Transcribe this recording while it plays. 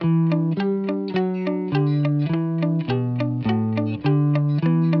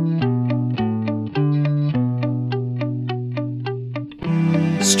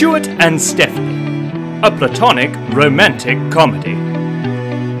Stuart and Stephanie, a platonic romantic comedy.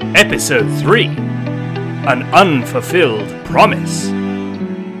 Episode 3, An Unfulfilled Promise.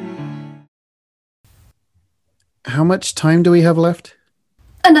 How much time do we have left?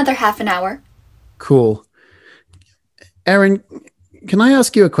 Another half an hour. Cool. Erin, can I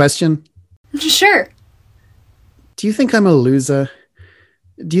ask you a question? Sure. Do you think I'm a loser?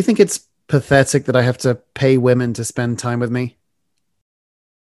 Do you think it's pathetic that I have to pay women to spend time with me?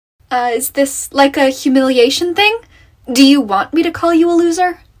 Is this like a humiliation thing? Do you want me to call you a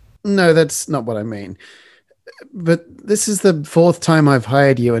loser? No, that's not what I mean. But this is the 4th time I've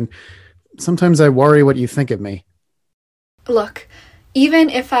hired you, and sometimes I worry what you think of me. Look, even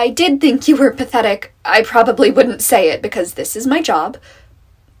if I did think you were pathetic, I probably wouldn't say it because this is my job.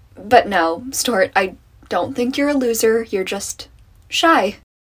 But no, Stuart, I don't think you're a loser. You're just shy.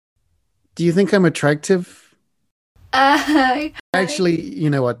 Do you think I'm attractive? Actually, you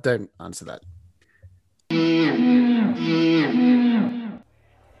know what? Don't answer that.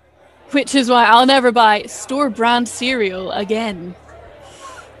 Which is why I'll never buy store brand cereal again.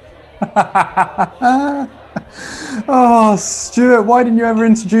 Oh, Stuart, why didn't you ever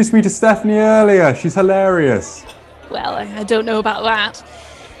introduce me to Stephanie earlier? She's hilarious. Well, I don't know about that.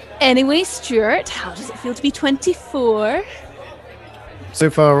 Anyway, Stuart, how does it feel to be 24? So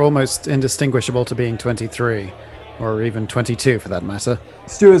far, almost indistinguishable to being 23. Or even 22, for that matter.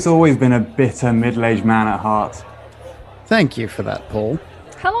 Stuart's always been a bitter, middle-aged man at heart. Thank you for that, Paul.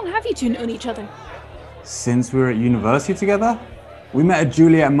 How long have you two known each other? Since we were at university together? We met at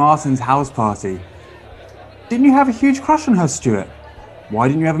Juliet Martin's house party. Didn't you have a huge crush on her, Stuart? Why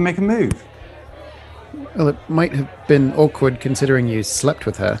didn't you ever make a move? Well, it might have been awkward considering you slept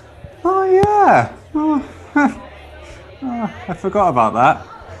with her. Oh, yeah. I forgot about that.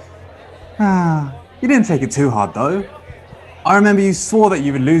 You didn't take it too hard, though. I remember you swore that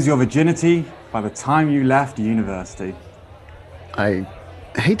you would lose your virginity by the time you left university. I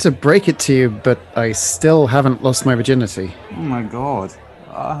hate to break it to you, but I still haven't lost my virginity. Oh my god.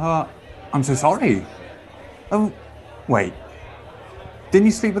 I'm so sorry. Oh, wait. Didn't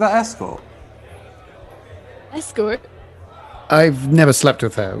you sleep with that escort? Escort? I've never slept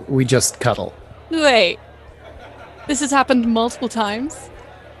with her. We just cuddle. Wait. This has happened multiple times?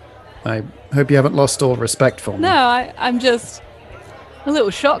 I hope you haven't lost all respect for me. No, I'm just a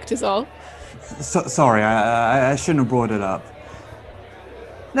little shocked is all. Sorry, I shouldn't have brought it up.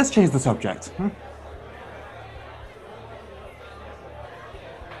 Let's change the subject. Huh?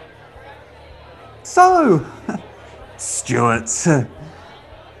 So, Stuart,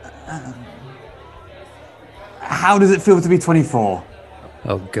 how does it feel to be 24?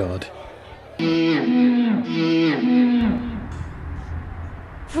 Oh, God.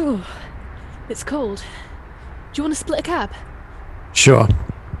 Whew. It's cold. Do you want to split a cab? Sure.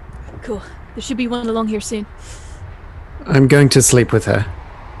 Cool. There should be one along here soon. I'm going to sleep with her.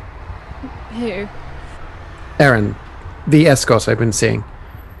 Who? Erin, the escort I've been seeing.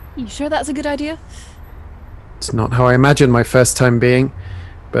 You sure that's a good idea? It's not how I imagined my first time being,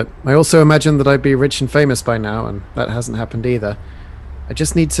 but I also imagined that I'd be rich and famous by now, and that hasn't happened either. I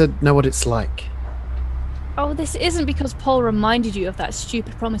just need to know what it's like. Oh, this isn't because Paul reminded you of that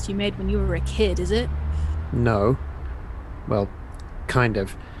stupid promise you made when you were a kid, is it? No. Well, kind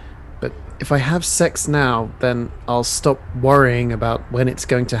of. But if I have sex now, then I'll stop worrying about when it's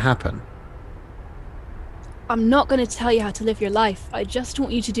going to happen. I'm not going to tell you how to live your life. I just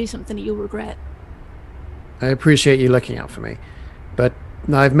want you to do something that you'll regret. I appreciate you looking out for me, but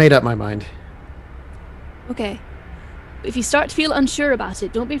I've made up my mind. Okay. But if you start to feel unsure about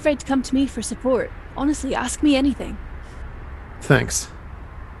it, don't be afraid to come to me for support. Honestly, ask me anything. Thanks.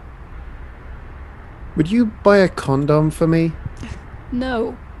 Would you buy a condom for me?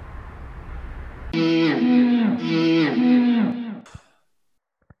 No.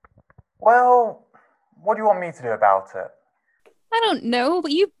 Well, what do you want me to do about it? I don't know,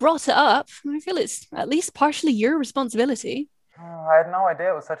 but you brought it up. I feel it's at least partially your responsibility. I had no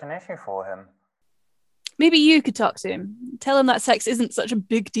idea it was such an issue for him. Maybe you could talk to him. Tell him that sex isn't such a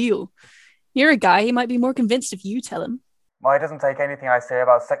big deal. You're a guy, he might be more convinced if you tell him. Well, he doesn't take anything I say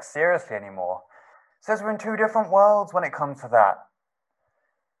about sex seriously anymore. Says we're in 2 different worlds when it comes to that.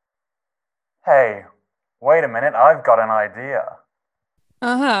 Hey, wait a minute, I've got an idea.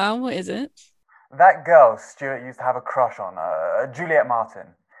 Uh-huh, what is it? That girl Stuart used to have a crush on, Juliet Martin.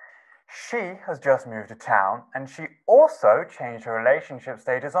 She has just moved to town, and she also changed her relationship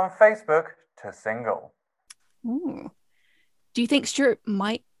status on Facebook to single. Ooh. Do you think Stuart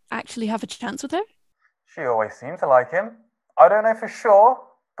might actually have a chance with her? She always seemed to like him. I don't know for sure,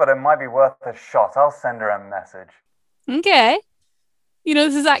 but it might be worth a shot. I'll send her a message. Okay. You know,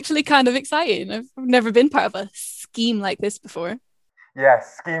 this is actually kind of exciting. I've never been part of a scheme like this before.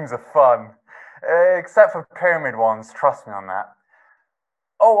 Yes, schemes are fun. Except for pyramid ones, trust me on that.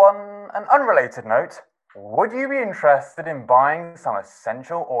 Oh, on an unrelated note, would you be interested in buying some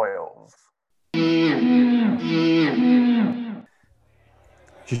essential oils?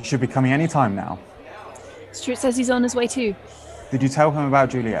 She should be coming any time now. Stuart says he's on his way too. Did you tell him about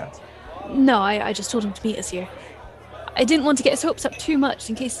Juliet? No, I just told him to meet us here. I didn't want to get his hopes up too much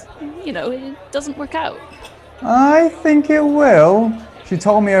in case, you know, it doesn't work out. I think it will. She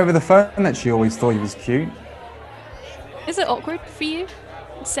told me over the phone that she always thought he was cute. Is it awkward for you,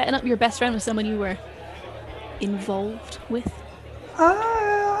 setting up your best friend with someone you were involved with?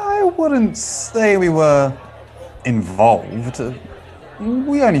 I wouldn't say we were involved.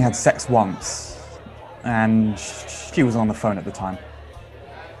 We only had sex once, and she was on the phone at the time.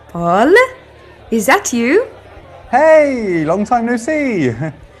 Paul? Is that you? Hey, long time no see.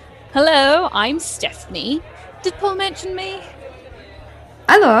 Hello, I'm Stephanie. Did Paul mention me?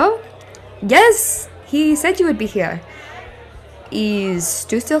 Hello? Yes, he said you would be here. Is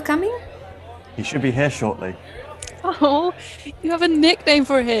Stu still coming? He should be here shortly. Oh, you have a nickname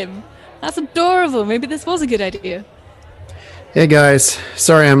for him. That's adorable. Maybe this was a good idea. Hey guys,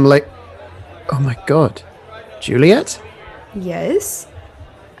 sorry I'm late. Oh my god. Juliet? Yes.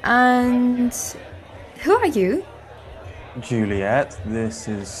 And who are you? Juliet, this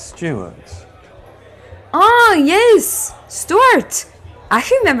is Stuart. Oh, yes, Stuart. I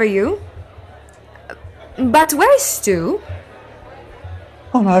remember you. But where is Stu?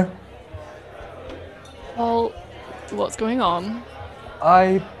 Oh no. Paul, what's going on?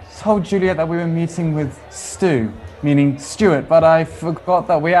 I told Juliet that we were meeting with Stu, meaning Stuart, but I forgot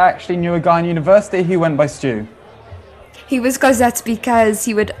that we actually knew a guy in university who went by Stu. He was called that because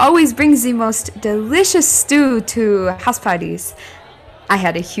he would always bring the most delicious stew to house parties. I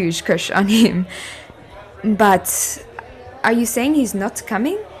had a huge crush on him. But are you saying he's not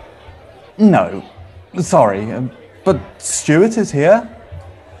coming? No, sorry, but Stuart is here.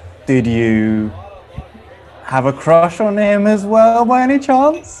 Did you have a crush on him as well by any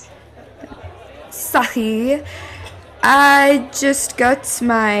chance? Sorry, I just got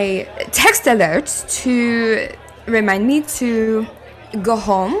my text alert to remind me to go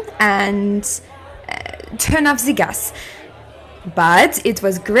home and turn off the gas. But it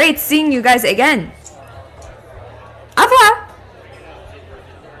was great seeing you guys again. Au revoir!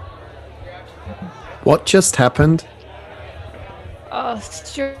 What just happened? Oh,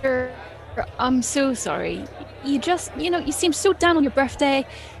 Stuart, I'm so sorry. You seemed so down on your birthday,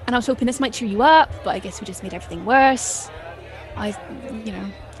 and I was hoping this might cheer you up, but I guess we just made everything worse. I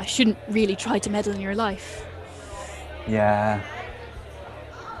shouldn't really try to meddle in your life. Yeah.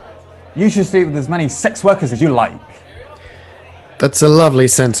 You should sleep with as many sex workers as you like. That's a lovely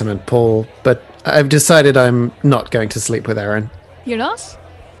sentiment, Paul, but I've decided I'm not going to sleep with Erin. You're not?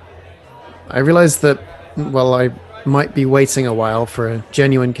 I realize that, well, I might be waiting a while for a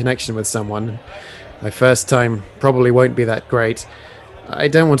genuine connection with someone. My first time probably won't be that great. I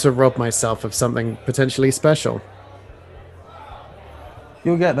don't want to rob myself of something potentially special.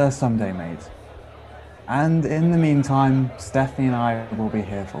 You'll get there someday, mate. And in the meantime, Stephanie and I will be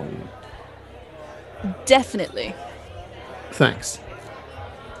here for you. Definitely. Thanks.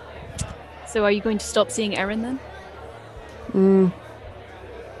 So are you going to stop seeing Erin then?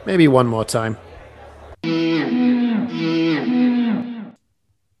 Maybe one more time.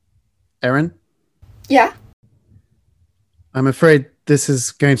 Erin? Yeah? I'm afraid this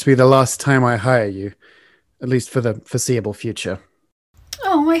is going to be the last time I hire you, at least for the foreseeable future.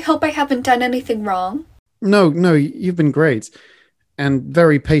 Oh, I hope I haven't done anything wrong. No, you've been great, and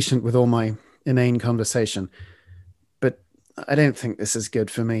very patient with all my inane conversation. But I don't think this is good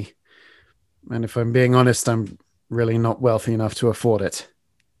for me. And if I'm being honest, I'm really not wealthy enough to afford it.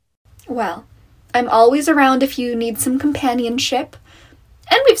 Well, I'm always around if you need some companionship.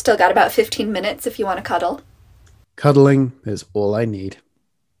 And we've still got about 15 minutes if you want to cuddle. Cuddling is all I need.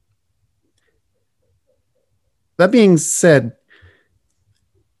 That being said,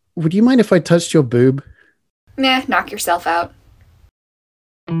 would you mind if I touched your boob? Nah, knock yourself out.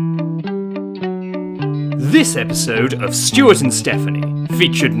 This episode of Stuart and Stephanie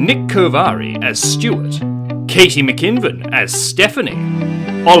featured Nick Kovari as Stuart, Katie McInvan as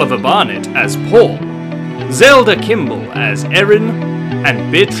Stephanie, Oliver Barnett as Paul, Zelda Kimball as Erin,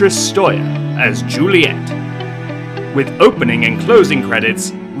 and Beatrice Stoyer as Juliet, with opening and closing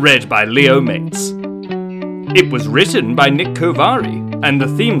credits read by Leo Mates. It was written by Nick Kovari, and the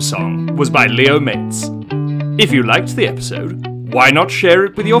theme song was by Leo Mates. If you liked the episode, why not share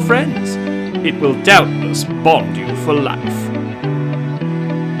it with your friends? It will doubtless bond you for life.